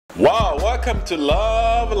Wow, welcome to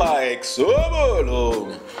Love Like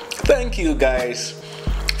Sobolo. Thank you guys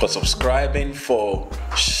for subscribing, for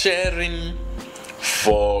sharing,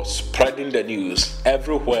 for spreading the news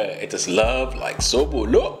everywhere. It is Love Like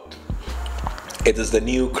Sobolo. It is the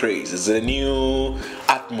new craze, it's a new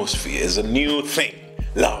atmosphere, it's a new thing.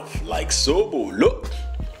 Love Like Sobolo.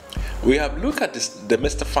 We have looked at this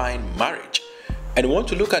demystifying marriage, and we want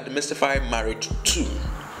to look at demystifying marriage too.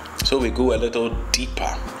 So we go a little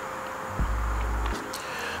deeper.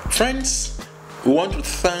 Friends, we want to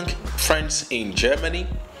thank friends in Germany,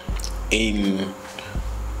 in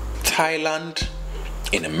Thailand,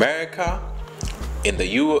 in America, in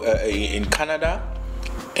in Canada,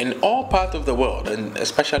 in all parts of the world, and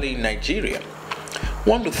especially in Nigeria.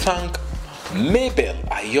 We want to thank Mabel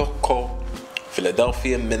Ayoko,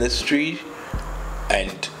 Philadelphia Ministry,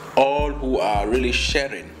 and all who are really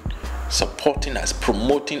sharing, supporting us,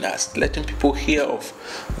 promoting us, letting people hear of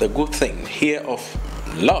the good thing, hear of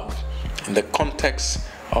love in the context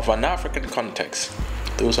of an African context.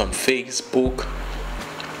 Those on Facebook,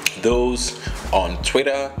 those on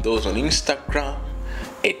Twitter, those on Instagram.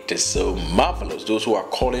 It is so marvelous. Those who are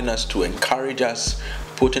calling us to encourage us,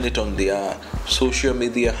 putting it on their social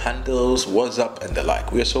media handles, WhatsApp and the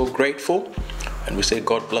like. We are so grateful, and we say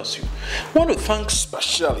God bless you. I want to thank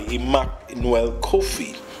especially Emmanuel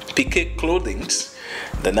Kofi, PK Clothings.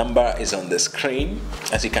 The number is on the screen,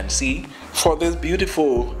 as you can see, for this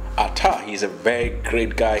beautiful attire. He's a very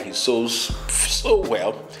great guy. He sews so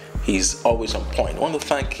well. He's always on point. I want to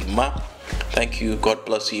thank Emma. Thank you. God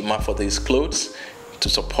bless you, Emma, for these clothes to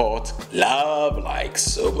support Love Like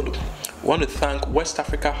Sobolo. I want to thank West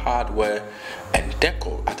Africa Hardware and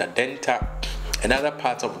Deco at Adenta and other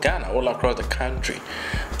parts of Ghana, all across the country.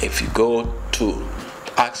 If you go to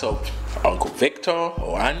ask of Uncle Victor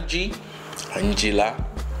or Angela,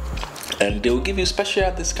 and they will give you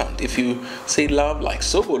special discount if you say Love Like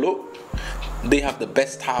Sobolo. They have the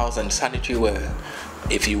best towels and sanitary ware.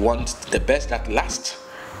 If you want the best that lasts,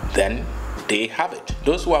 then they have it.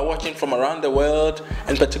 Those who are watching from around the world,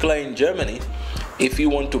 and particularly in Germany, if you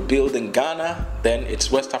want to build in Ghana, then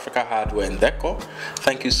it's West Africa Hardware and Deco.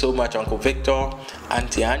 Thank you so much, Uncle Victor,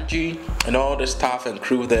 Auntie Angie, and all the staff and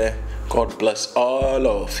crew there. God bless all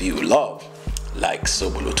of you. Love Like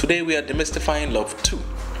Sobolo. Today we are demystifying love too.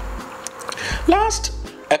 Last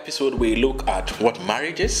episode we look at what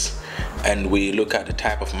marriage is, and we look at the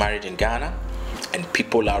type of marriage in Ghana, and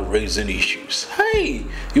people are raising issues. Hey,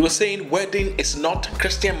 you were saying wedding is not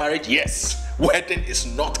Christian marriage. Yes, wedding is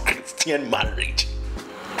not Christian marriage.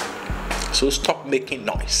 So stop making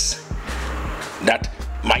noise that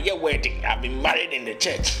my wedding, I've been married in the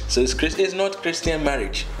church, so it's not Christian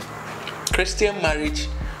marriage. Christian marriage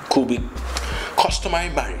could be customary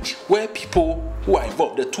marriage, where people who are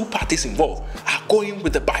involved, the two parties involved, are going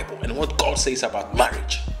with the Bible and what God says about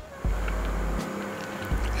marriage.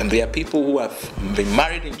 And there are people who have been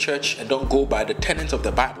married in church and don't go by the tenets of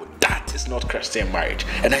the Bible. That is not Christian marriage,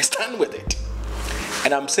 and I stand with it.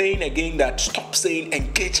 And I'm saying again that stop saying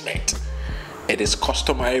engagement. It is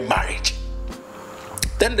customary marriage.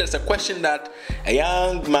 Then there's a question that a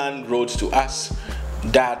young man wrote to us,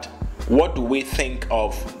 that what do we think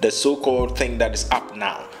of the so-called thing that is up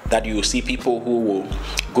now, that you see people who will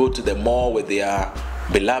go to the mall with their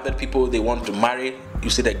beloved people they want to marry. You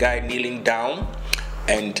see the guy kneeling down,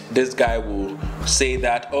 and this guy will say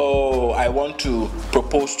that, oh, I want to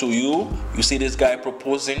propose to you. You see this guy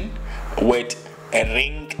proposing with a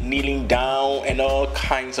ring, kneeling down, and all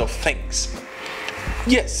kinds of things.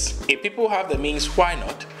 Yes, if people have the means, why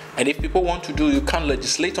not? And if people want to do, you can't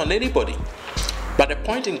legislate on anybody. But the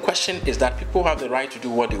point in question is that people have the right to do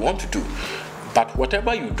what they want to do. But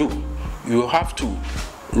whatever you do, you have to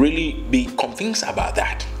really be convinced about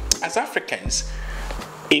that. As Africans,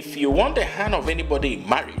 if you want the hand of anybody in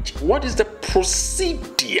marriage, what is the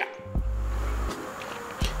procedure?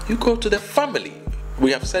 You go to the family.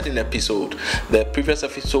 We have said in the previous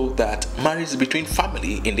episode, that marriage is between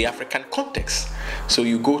family in the African context. So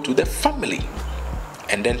you go to the family,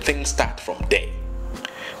 and then things start from there.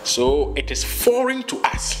 So it is foreign to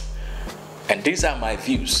us, and these are my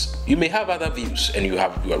views. You may have other views, and you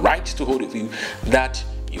have your right to hold a view that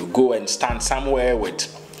you go and stand somewhere with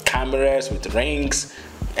cameras, with rings,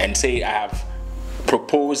 and say, I have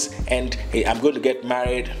proposed and hey, I'm going to get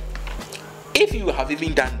married. If you have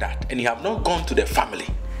even done that and you have not gone to the family,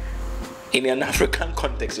 in an African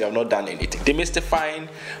context, you have not done anything. Demystifying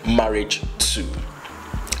marriage too.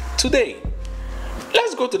 Today,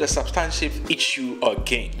 let's go to the substantive issue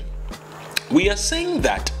again. We are saying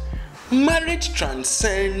that marriage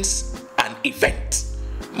transcends an event.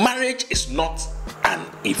 Marriage is not an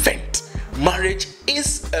event. marriage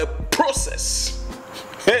is a process.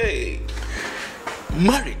 Hey,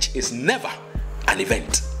 marriage is never an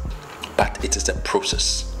event, but it is a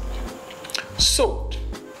process. So,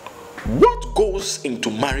 what goes into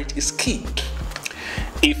marriage is key.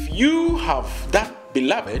 If you have that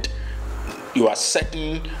beloved, you are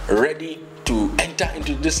certain, ready to enter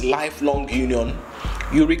into this lifelong union,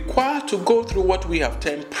 you require to go through what we have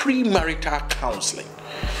termed premarital counseling.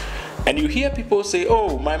 And you hear people say,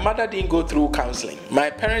 oh, my mother didn't go through counseling, my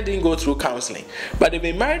parent didn't go through counseling, but they've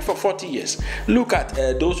been married for 40 years. Look at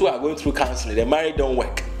those who are going through counseling, their marriage don't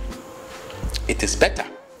work. It is better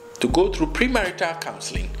to go through premarital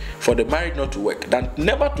counseling for the marriage not to work than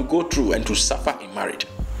never to go through and to suffer in marriage.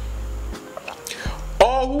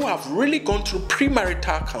 All who have really gone through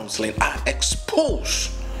premarital counseling are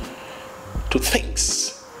exposed to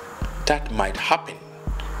things that might happen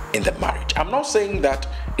in the marriage. I'm not saying that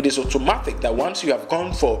it is automatic that once you have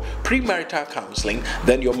gone for premarital counseling,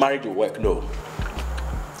 then your marriage will work. No.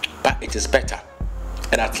 But it is better.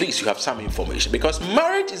 And at least you have some information, because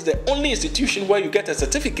marriage is the only institution where you get a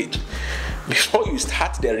certificate before you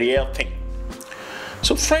start the real thing.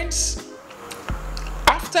 So friends,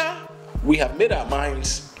 after we have made our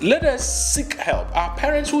minds, let us seek help. Our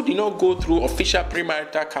parents who did not go through official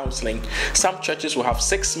premarital counseling, some churches will have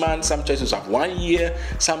 6 months, some churches have 1 year,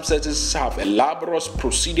 some churches have a laborious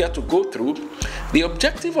procedure to go through. The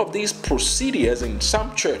objective of these procedures in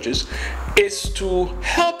some churches is to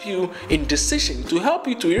help you in decision, to help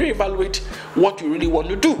you to reevaluate what you really want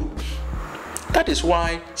to do. That is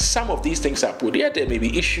why some of these things are put here. There may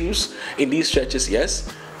be issues in these churches,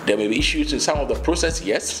 yes. There may be issues in some of the process,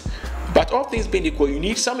 yes. But all things being equal, you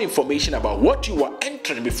need some information about what you are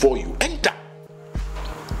entering before you enter.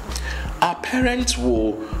 Our parents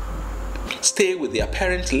will stay with their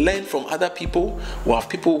parents, learn from other people. We have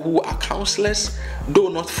people who are counselors, though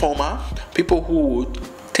not formal, people who would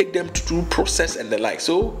take them through process and the like.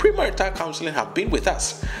 So premarital counseling have been with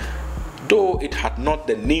us, though it had not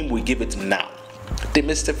the name we give it now.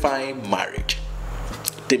 Demystifying marriage.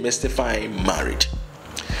 Demystifying marriage.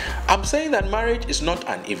 I'm saying that marriage is not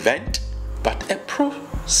an event, but a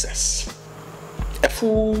process. A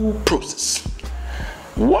full process.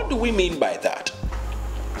 What do we mean by that?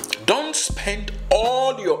 Don't spend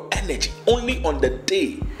all your energy only on the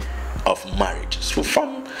day of marriage. So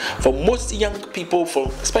for most young people, for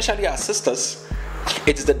especially our sisters,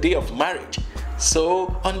 it's the day of marriage.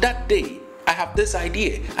 So on that day, I have this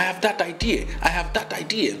idea, I have that idea, I have that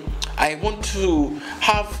idea. I want to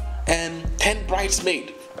have 10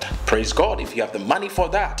 bridesmaids. Praise God if you have the money for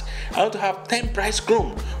that. I want to have 10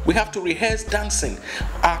 bridegroom. We have to rehearse dancing.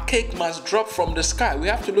 Our cake must drop from the sky. We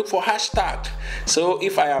have to look for hashtag. So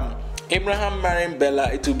if I am Abraham marrying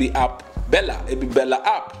Bella, it will be up Bella. It will be Bella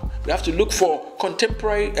up. We have to look for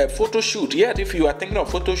contemporary photo shoot. Yet if you are thinking of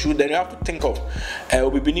photo shoot, then you have to think of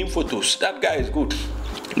Obibinim photos. That guy is good.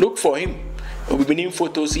 Look for him. Obibinim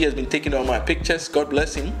photos. He has been taking all my pictures. God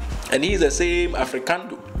bless him. And he is the same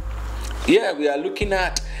Africando. Yeah, we are looking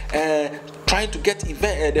at trying to get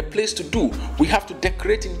the place to do. We have to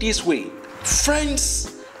decorate in this way.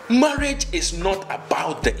 Friends, marriage is not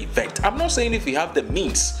about the event. I'm not saying if you have the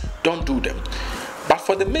means, don't do them. But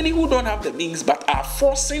for the many who don't have the means but are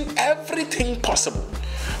forcing everything possible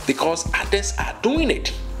because others are doing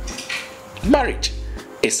it, marriage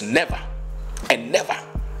is never and never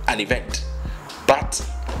an event, but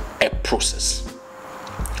a process.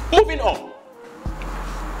 Moving on.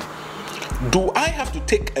 Do I have to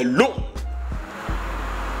take a loan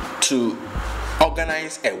to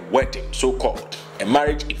organize a wedding, so-called, a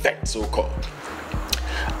marriage event, so-called?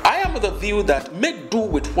 I am of the view that make do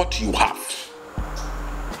with what you have.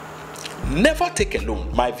 Never take a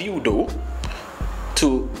loan, my view though,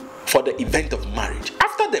 for the event of marriage.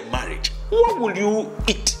 After the marriage, what will you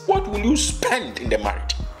eat? What will you spend in the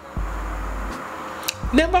marriage?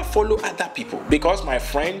 Never follow other people because my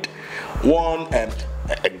friend won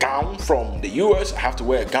a gown from the US. I have to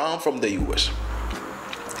wear a gown from the US.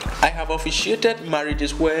 I have officiated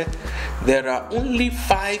marriages where there are only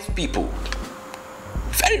 5 people,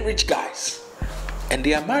 very rich guys, and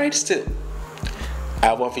they are married still. I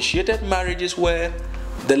have officiated marriages where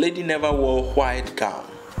the lady never wore white gown.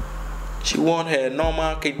 She wore her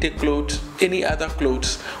normal kente clothes, any other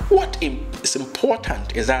clothes. What is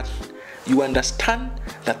important is that you understand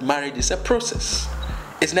that marriage is a process.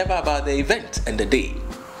 It's never about the event and the day.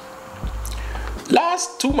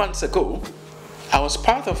 Last 2 months ago, I was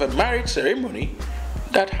part of a marriage ceremony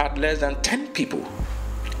that had less than 10 people,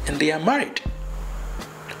 and they are married.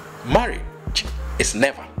 Marriage is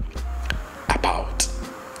never about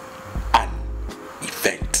an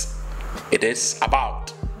event. It is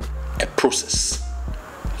about a process.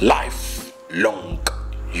 Lifelong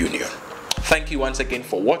union. Thank you once again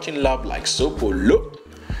for watching Love Like Sobolo.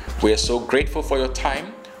 We are so grateful for your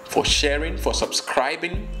time, for sharing, for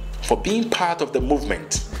subscribing, for being part of the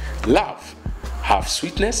movement. Love have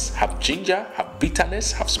sweetness, have ginger, have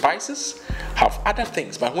bitterness, have spices, have other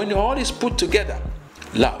things. But when all is put together,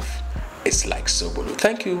 love is like Sobolo.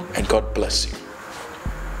 Thank you and God bless you.